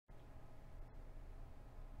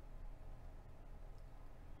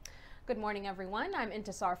Good morning, everyone. I'm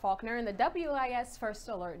Intisar Faulkner in the WIS First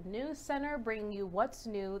Alert News Center, bringing you what's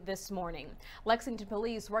new this morning. Lexington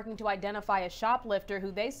police working to identify a shoplifter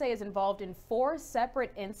who they say is involved in 4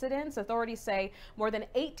 separate incidents. Authorities say more than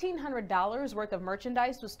 $1,800 worth of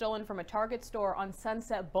merchandise was stolen from a Target store on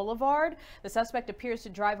Sunset Boulevard. The suspect appears to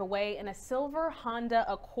drive away in a silver Honda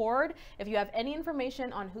Accord. If you have any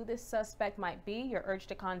information on who this suspect might be, you're urged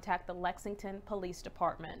to contact the Lexington Police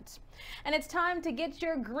Department. And it's time to get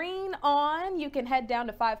your green on. You can head down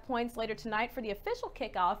to 5 Points later tonight for the official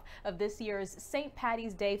kickoff of this year's St.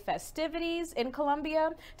 Patty's Day festivities in Columbia.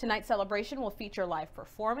 Tonight's celebration will feature live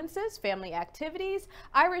performances, family activities,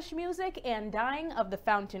 Irish music, and dyeing of the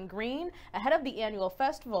fountain green ahead of the annual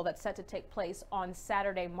festival that's set to take place on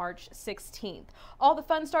Saturday, March 16th. All the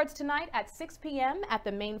fun starts tonight at 6 p.m. at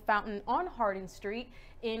the main fountain on Hardin Street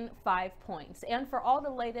in 5 Points. And for all the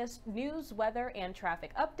latest news, weather, and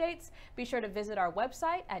traffic updates, be sure to visit our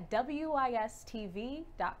website at WISTV.com.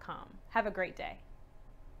 Have a great day.